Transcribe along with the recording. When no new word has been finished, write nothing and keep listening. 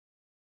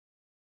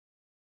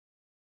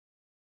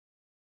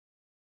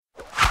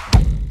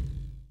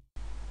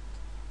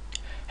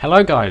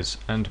Hello guys,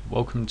 and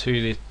welcome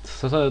to the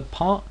third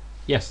part.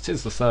 Yes, it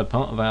is the third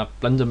part of our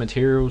Blender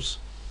Materials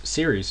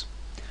series.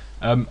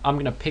 I'm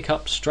going to pick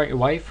up straight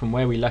away from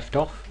where we left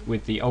off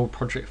with the old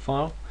project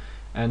file,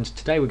 and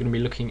today we're going to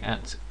be looking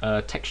at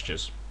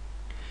textures.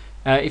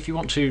 If you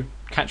want to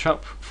catch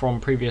up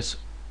from previous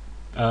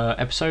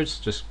episodes,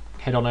 just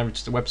head on over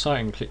to the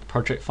website and click the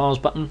project files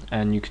button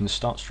and you can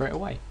start straight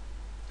away.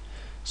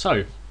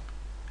 So,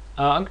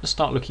 I'm going to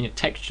start looking at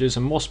textures,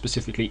 and more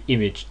specifically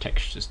image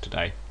textures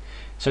today.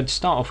 So to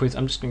start off with,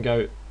 I'm just going to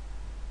go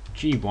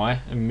GY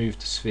and move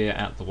the sphere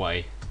out of the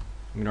way.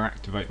 I'm going to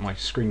activate my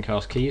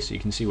screencast key so you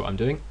can see what I'm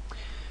doing.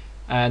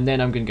 And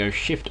then I'm going to go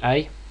Shift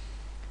A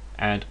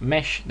and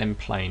Mesh, then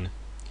Plane.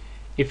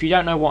 If you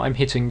don't know what I'm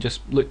hitting,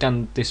 just look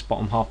down this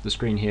bottom half of the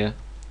screen here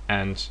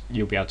and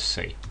you'll be able to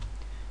see.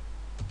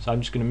 So I'm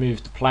just going to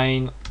move the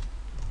plane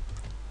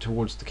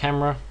towards the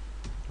camera,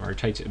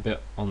 rotate it a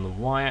bit on the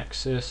Y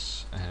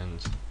axis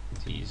and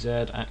the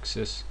Z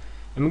axis.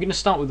 And we're going to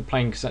start with the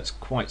plane because that's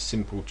quite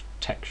simple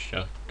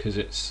texture, because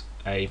it's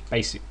a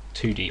basic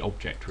 2D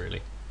object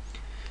really.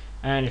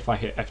 And if I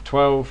hit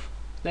F12,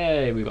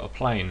 there we've got a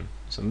plane.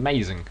 It's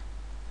amazing.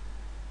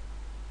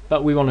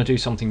 But we want to do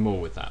something more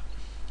with that.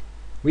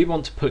 We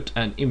want to put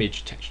an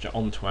image texture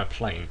onto our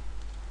plane.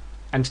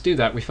 And to do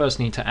that, we first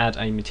need to add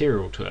a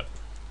material to it.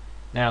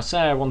 Now,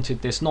 say I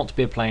wanted this not to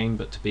be a plane,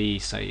 but to be,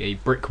 say, a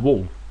brick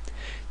wall.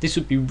 This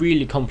would be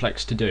really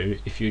complex to do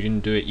if you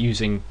didn't do it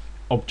using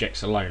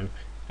objects alone.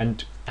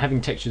 And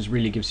having textures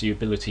really gives you the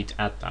ability to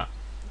add that.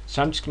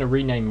 So I'm just going to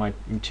rename my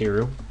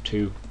material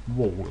to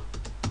wall.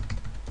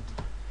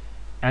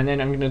 And then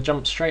I'm going to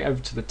jump straight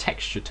over to the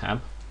texture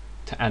tab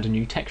to add a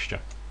new texture.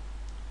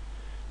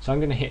 So I'm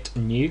going to hit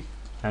new,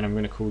 and I'm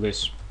going to call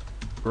this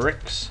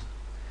bricks.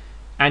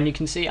 And you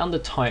can see under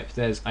type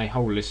there's a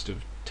whole list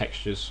of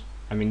textures.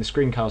 I mean, the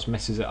screencast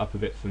messes it up a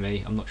bit for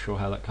me. I'm not sure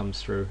how that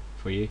comes through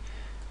for you.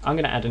 I'm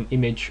going to add an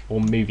image or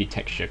movie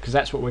texture because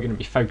that's what we're going to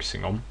be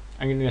focusing on.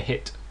 I'm going to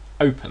hit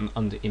open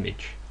under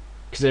image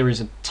because there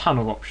is a ton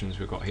of options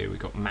we've got here. We've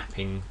got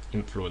mapping,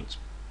 influence,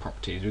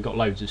 properties, we've got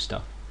loads of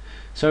stuff.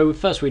 So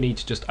first we need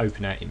to just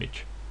open our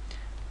image.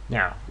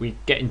 Now we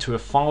get into a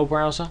file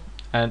browser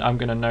and I'm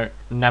going to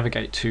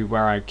navigate to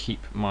where I keep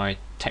my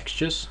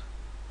textures.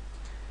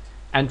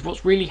 And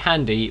what's really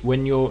handy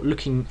when you're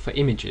looking for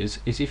images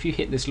is if you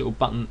hit this little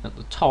button at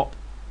the top,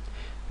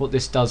 what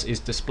this does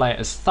is display it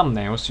as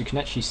thumbnails so you can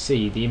actually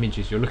see the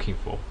images you're looking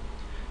for.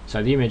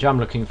 So the image I'm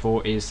looking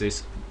for is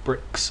this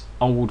bricks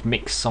old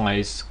mix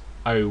size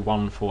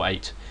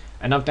 0148,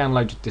 and I've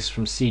downloaded this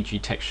from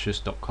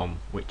cgtextures.com,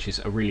 which is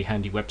a really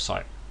handy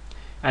website.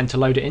 And to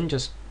load it in,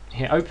 just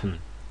hit open,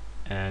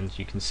 and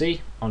you can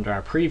see under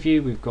our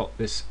preview we've got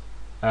this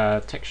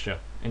texture.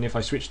 And if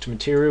I switch to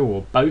material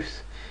or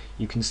both,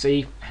 you can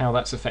see how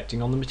that's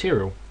affecting on the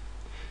material.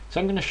 So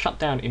I'm going to shut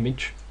down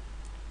image,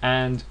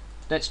 and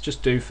let's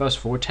just do first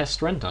of all a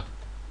test render.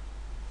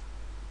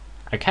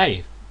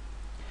 Okay.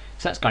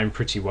 So that's going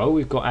pretty well.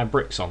 We've got our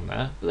bricks on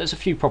there, but there's a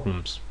few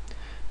problems.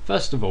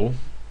 First of all,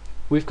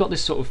 we've got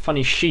this sort of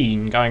funny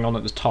sheen going on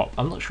at the top.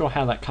 I'm not sure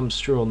how that comes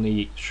through on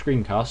the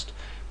screencast,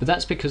 but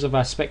that's because of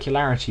our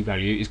specularity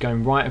value is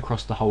going right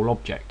across the whole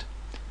object.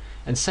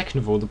 And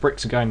second of all, the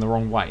bricks are going the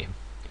wrong way.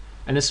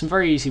 And there's some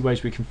very easy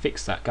ways we can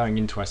fix that going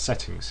into our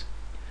settings.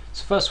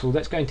 So first of all,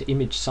 let's go into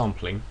image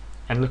sampling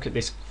and look at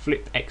this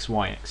flip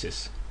XY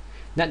axis.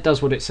 That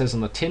does what it says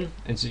on the tin.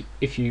 And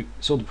if you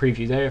saw the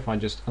preview there, if I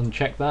just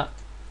uncheck that,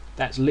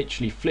 that's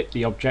literally flipped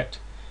the object.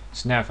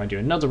 So now if I do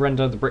another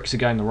render, the bricks are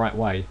going the right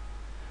way.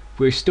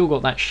 We've still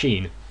got that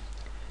sheen.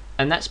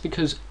 And that's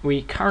because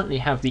we currently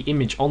have the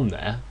image on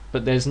there,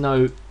 but there's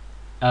no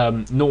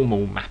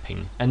normal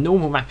mapping. And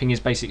normal mapping is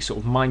basically sort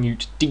of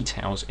minute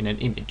details in an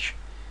image.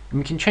 And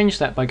we can change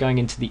that by going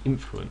into the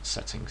influence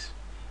settings.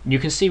 And you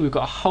can see we've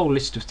got a whole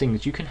list of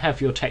things. You can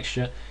have your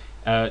texture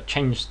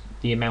change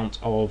the amount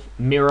of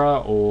mirror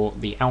or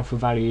the alpha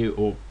value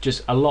or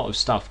just a lot of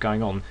stuff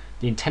going on.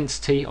 The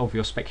intensity of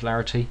your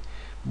specularity.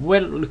 We're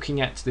looking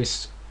at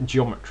this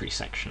geometry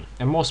section,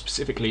 and more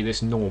specifically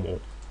this normal.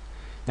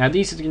 Now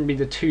these are going to be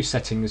the two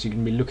settings you're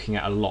going to be looking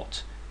at a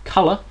lot.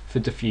 Color for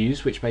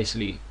diffuse, which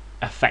basically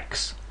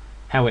affects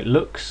how it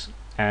looks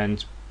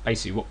and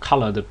basically what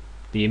color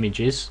the image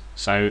is,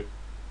 so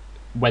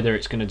whether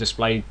it's going to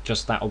display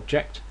just that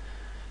object.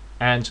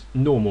 And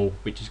normal,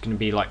 which is going to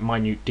be like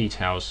minute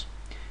details.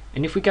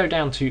 And if we go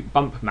down to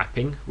bump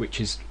mapping, which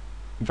is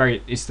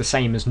it's the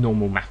same as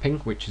normal mapping,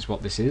 which is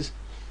what this is,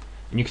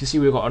 and you can see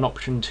we've got an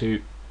option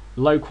to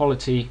low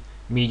quality,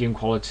 medium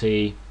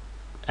quality,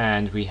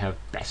 and we have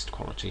best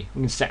quality.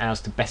 We can set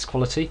ours to best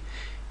quality,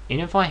 and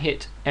if I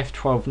hit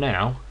F12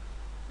 now,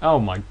 oh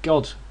my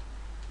god,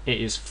 it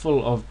is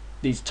full of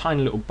these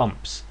tiny little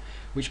bumps,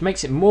 which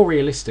makes it more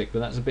realistic,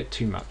 but that's a bit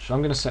too much. So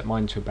I'm going to set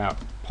mine to about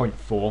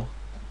 0.4,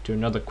 do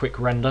another quick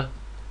render,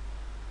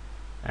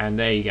 and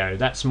there you go.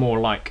 That's more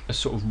like a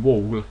sort of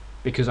wall,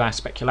 because our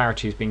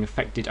specularity is being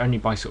affected only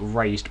by sort of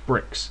raised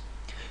bricks.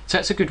 So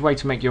that's a good way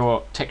to make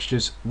your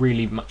textures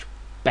really much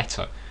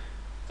better.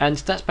 And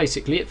that's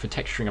basically it for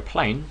texturing a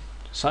plane.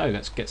 So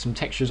let's get some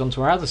textures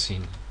onto our other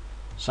scene.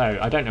 So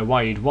I don't know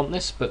why you'd want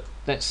this, but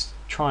let's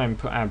try and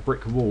put our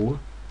brick wall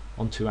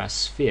onto our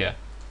sphere.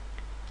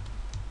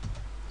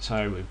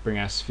 So we bring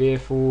our sphere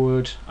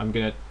forward. I'm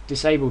going to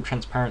disable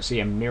transparency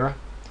and mirror,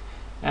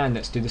 and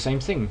let's do the same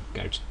thing.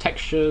 Go to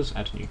textures,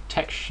 add a new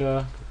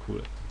texture, call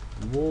it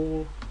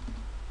wall,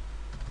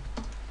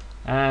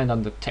 and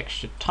under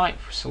texture type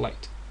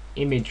select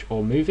image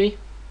or movie,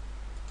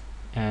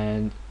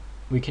 and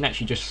we can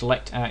actually just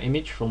select our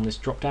image from this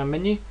drop down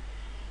menu,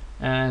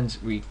 and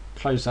we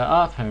close that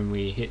up and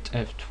we hit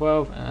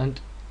F12, and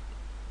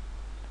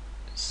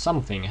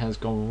something has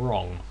gone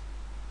wrong.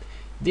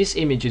 This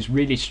image is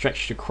really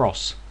stretched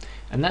across,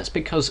 and that's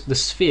because the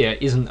sphere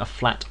isn't a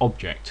flat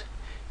object,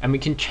 and we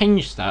can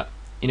change that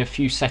in a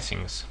few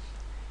settings.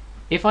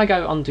 If I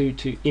go undo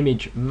to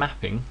image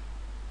mapping,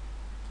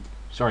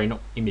 sorry,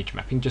 not image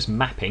mapping, just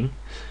mapping,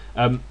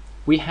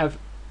 we have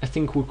a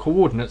thing called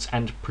coordinates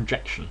and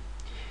projection.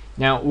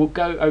 Now we'll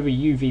go over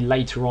UV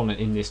later on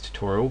in this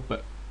tutorial,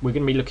 but we're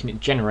going to be looking at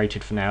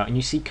generated for now, and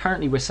you see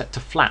currently we're set to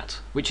flat,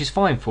 which is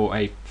fine for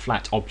a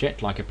flat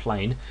object like a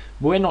plane,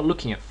 but we're not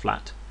looking at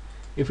flat.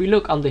 If we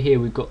look under here,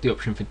 we've got the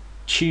option for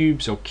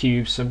tubes or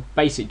cubes, some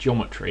basic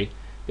geometry.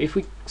 If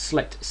we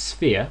select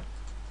sphere,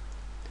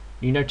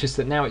 you notice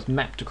that now it's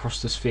mapped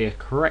across the sphere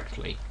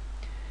correctly.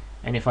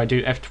 And if I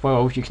do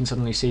F12, you can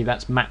suddenly see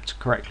that's mapped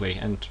correctly,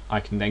 and I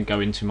can then go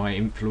into my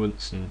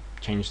influence and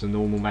change the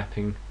normal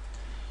mapping,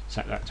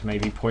 set that to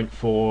maybe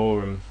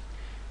 0.4, and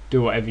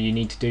do whatever you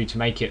need to do to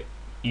make it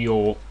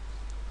your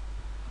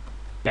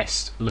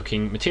best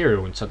looking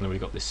material, and suddenly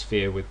we've got this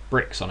sphere with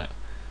bricks on it.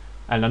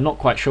 And I'm not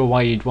quite sure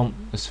why you'd want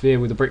a sphere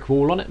with a brick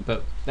wall on it,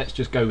 but let's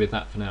just go with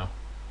that for now.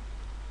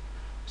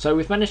 So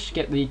we've managed to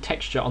get the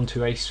texture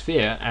onto a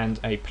sphere and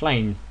a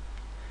plane.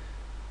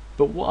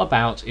 But what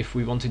about if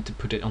we wanted to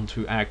put it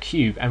onto our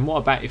cube, and what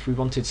about if we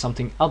wanted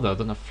something other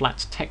than a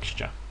flat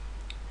texture?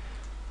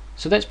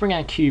 So let's bring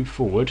our cube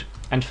forward,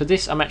 and for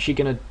this I'm actually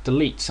going to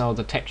delete some of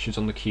the textures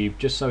on the cube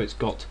just so it's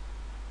got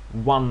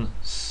one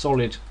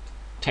solid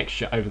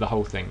texture over the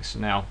whole thing. So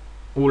now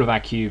all of our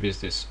cube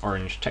is this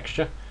orange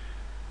texture,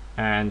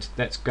 and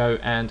let's go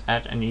and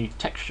add a new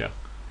texture.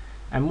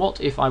 And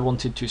what if I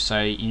wanted to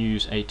say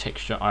use a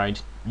texture I'd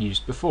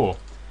used before?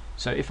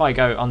 So if I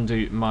go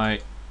undo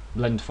my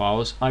blend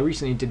files, I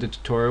recently did a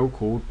tutorial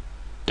called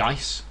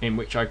Dice in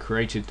which I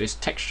created this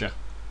texture,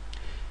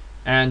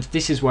 and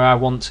this is where I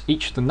want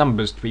each of the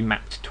numbers to be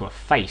mapped to a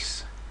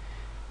face.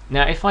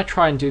 Now if I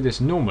try and do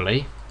this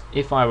normally,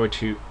 if I were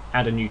to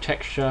add a new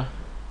texture,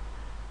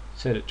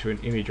 set it to an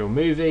image or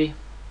movie,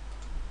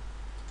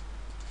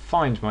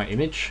 find my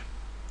image,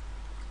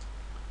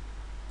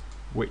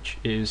 which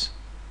is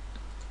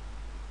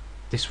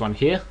this one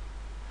here,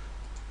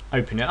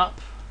 open it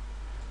up,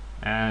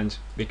 and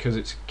because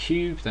it's a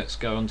cube, let's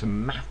go on to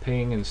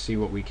mapping and see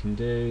what we can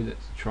do.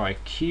 Let's try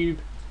cube,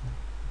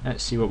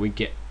 let's see what we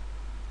get.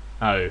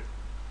 Oh,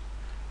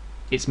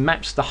 it's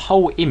maps the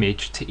whole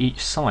image to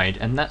each side,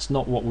 and that's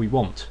not what we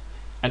want.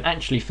 And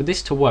actually for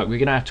this to work, we're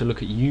going to have to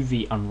look at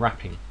UV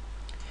unwrapping.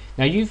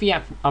 Now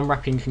UV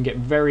unwrapping can get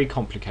very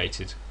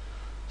complicated,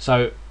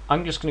 so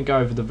I'm just going to go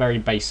over the very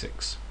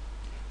basics.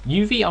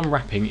 UV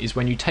unwrapping is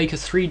when you take a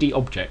 3D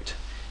object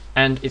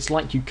and it's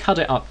like you cut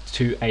it up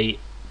to a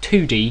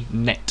 2D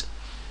net.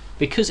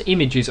 Because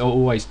images are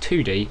always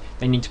 2D,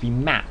 they need to be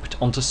mapped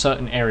onto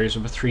certain areas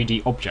of a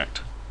 3D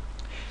object.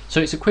 So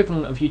it's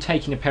equivalent of you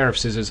taking a pair of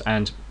scissors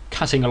and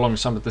cutting along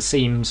some of the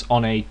seams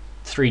on a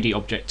 3D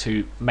object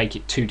to make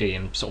it 2D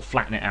and sort of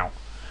flatten it out,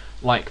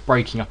 like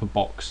breaking up a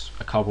box,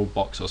 a cardboard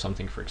box or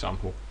something, for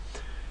example.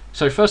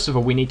 So first of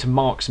all, we need to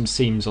mark some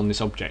seams on this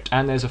object,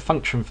 and there's a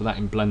function for that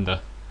in Blender.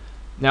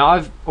 Now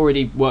I've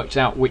already worked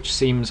out which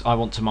seams I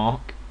want to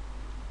mark,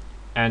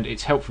 and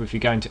it's helpful if you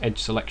go into edge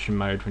selection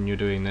mode when you're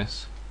doing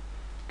this,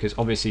 because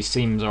obviously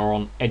seams are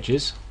on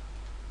edges,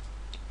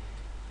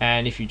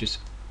 and if you just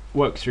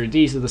work through,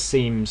 these are the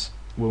seams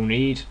we'll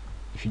need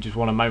if you just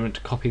want a moment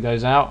to copy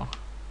those out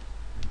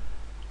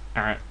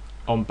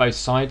on both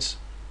sides,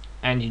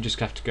 and you just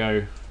have to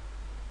go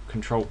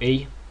Control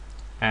E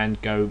and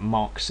go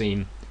mark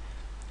seam.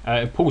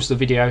 Pause the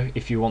video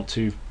if you want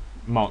to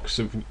mark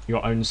some of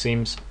your own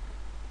seams.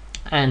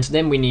 And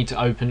then we need to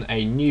open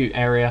a new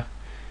area,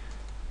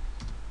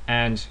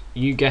 and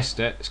you guessed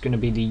it, it's going to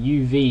be the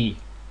UV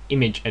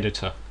image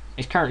editor.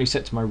 It's currently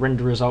set to my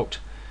render result,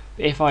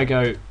 but if I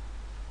go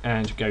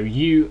and go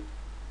U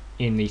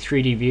in the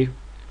 3D view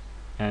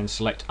and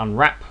select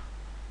unwrap,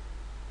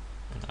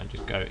 and I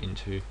just go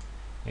into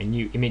a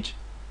new image,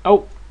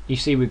 oh, you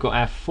see we've got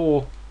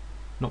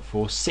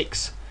our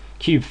 6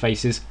 cube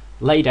faces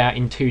laid out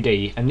in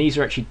 2D, and these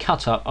are actually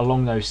cut up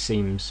along those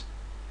seams.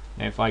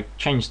 Now if I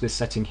change this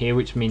setting here,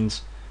 which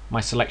means my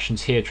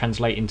selections here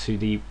translate into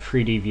the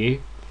 3D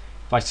view,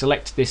 if I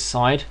select this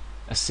side,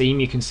 a seam,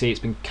 you can see it's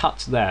been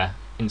cut there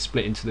and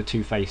split into the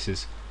two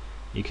faces.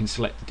 You can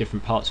select the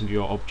different parts of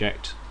your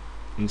object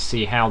and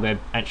see how they're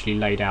actually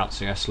laid out.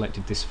 So I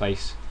selected this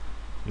face,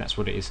 and that's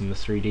what it is in the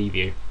 3D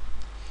view.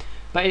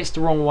 But it's the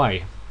wrong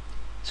way.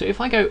 So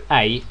if I go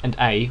A and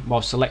A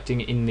while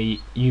selecting in the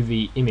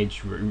UV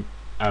image room,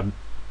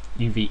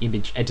 UV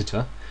image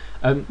editor,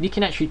 you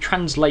can actually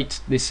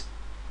translate this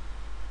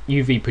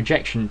UV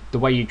projection the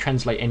way you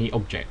translate any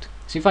object.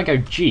 So if I go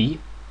G,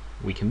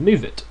 we can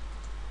move it,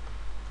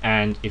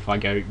 and if I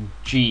go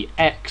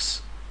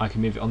GX, I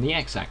can move it on the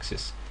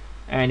x-axis,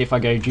 and if I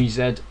go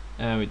GZ,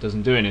 it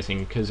doesn't do anything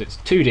because it's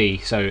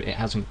 2D, so it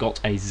hasn't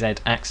got a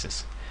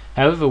z-axis.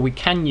 However, we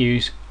can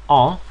use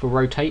R for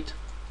rotate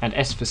and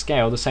S for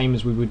scale, the same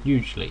as we would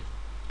usually.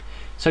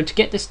 So to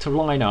get this to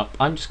line up,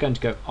 I'm just going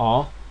to go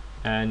R,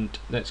 and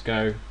let's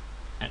go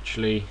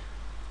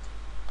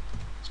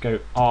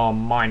R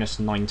minus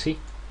 90,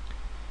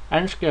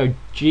 and just go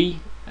G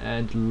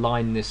and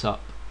line this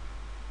up.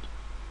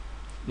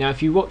 Now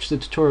if you watch the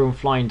tutorial on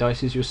Flying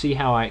Dices, you'll see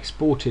how I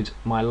exported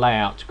my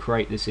layout to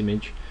create this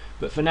image,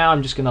 but for now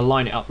I'm just going to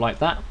line it up like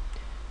that.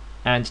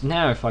 And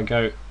now if I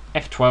go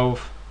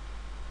F12,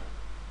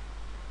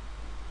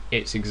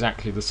 it's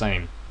exactly the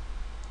same.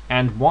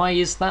 And why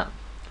is that?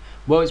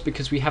 Well, it's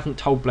because we haven't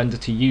told Blender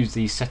to use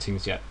these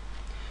settings yet.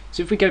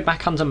 So if we go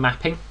back under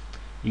mapping,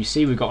 you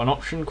see we've got an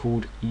option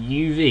called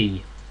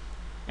UV,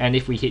 and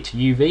if we hit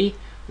UV,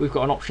 we've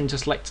got an option to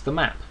select the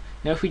map.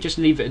 Now if we just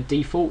leave it at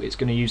default, it's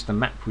going to use the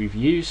map we've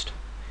used,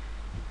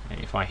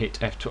 and if I hit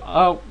F12,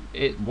 oh,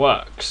 it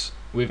works.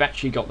 We've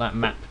actually got that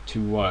map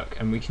to work,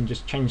 and we can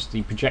just change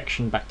the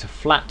projection back to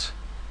flat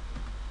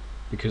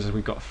because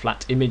we've got a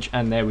flat image,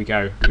 and there we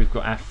go, we've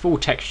got our full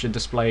texture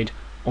displayed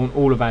on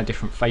all of our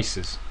different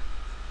faces.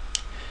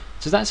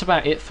 So that's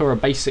about it for a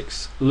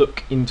basics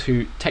look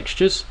into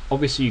textures.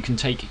 Obviously you can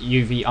take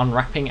UV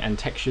unwrapping and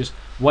textures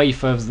way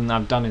further than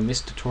I've done in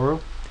this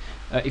tutorial.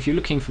 If you're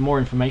looking for more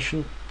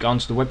information, go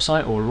onto the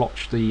website or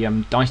watch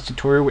the DICE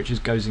tutorial,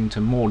 which goes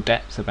into more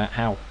depth about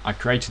how I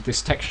created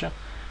this texture.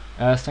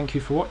 Thank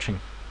you for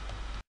watching.